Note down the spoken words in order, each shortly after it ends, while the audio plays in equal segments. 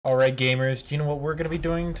Alright gamers, do you know what we're gonna be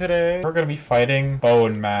doing today? We're gonna be fighting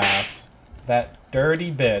Bone Mass. That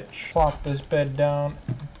dirty bitch. Plop this bed down.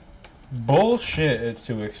 Bullshit, it's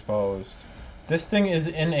too exposed. This thing is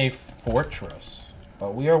in a fortress.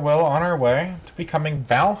 But we are well on our way to becoming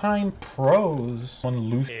Valheim pros on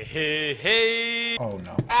loose. Oh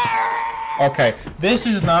no. Okay, this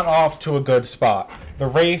is not off to a good spot. The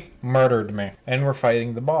Wraith murdered me, and we're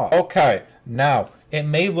fighting the boss. Okay, now, it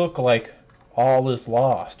may look like all is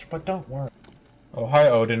lost, but don't worry. Oh, hi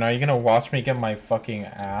Odin, are you gonna watch me get my fucking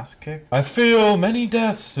ass kicked? I feel many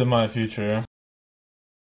deaths in my future.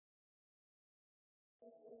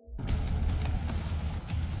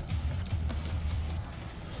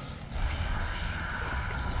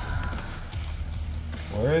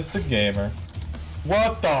 Where is the gamer?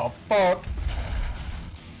 What the fuck?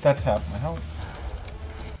 That's half my health.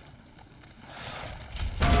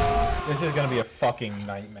 This is gonna be a fucking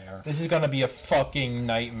nightmare. This is gonna be a fucking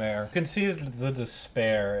nightmare. You can see the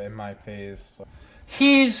despair in my face.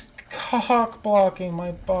 He's cock blocking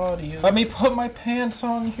my body. Let me put my pants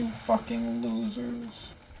on, you fucking losers.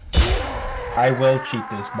 I will cheat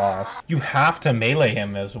this boss. You have to melee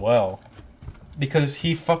him as well. Because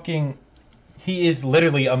he is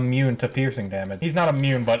literally immune to piercing damage. He's not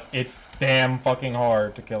immune, but it's damn fucking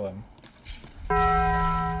hard to kill him.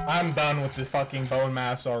 I'm done with this fucking Bone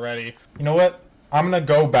Mass already. You know what? I'm gonna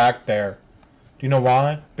go back there. Do you know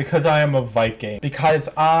why? Because I am a Viking. Because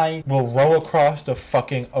I will row across the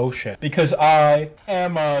fucking ocean. Because I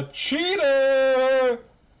am a cheater!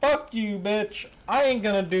 Fuck you, bitch. I ain't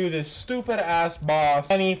gonna do this stupid ass boss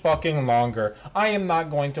any fucking longer. I am not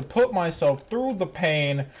going to put myself through the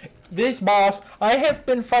pain. This boss, I have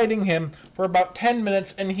been fighting him for about 10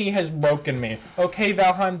 minutes and he has broken me. Okay,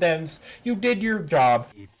 Valheim Dens, you did your job.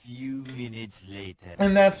 A few minutes later.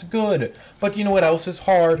 And that's good. But you know what else is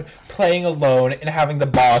hard? Playing alone and having the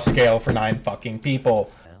boss scale for 9 fucking people.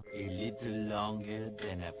 A little longer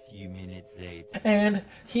than a few minutes later. And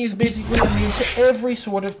he's basically immune to every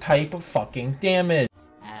sort of type of fucking damage.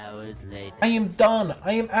 Hours later. I am done.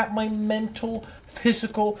 I am at my mental,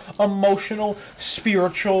 physical, emotional,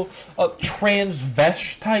 spiritual,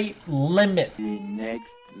 transvestite limit. The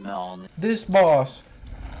next morning. This boss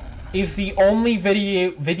is the only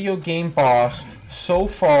video game boss so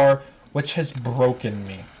far which has broken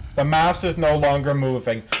me. The mouse is no longer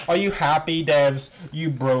moving. Are you happy, devs? You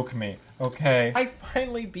broke me, okay? I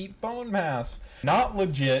finally beat Bone Mass. Not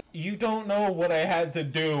legit. You don't know what I had to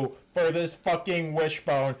do for this fucking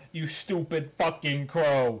wishbone, you stupid fucking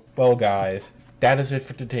crow. Well, guys, that is it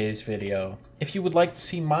for today's video. If you would like to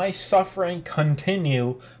see my suffering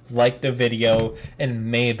continue, like the video,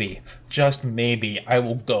 and maybe, just maybe, I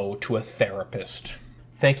will go to a therapist.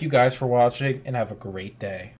 Thank you guys for watching, and have a great day.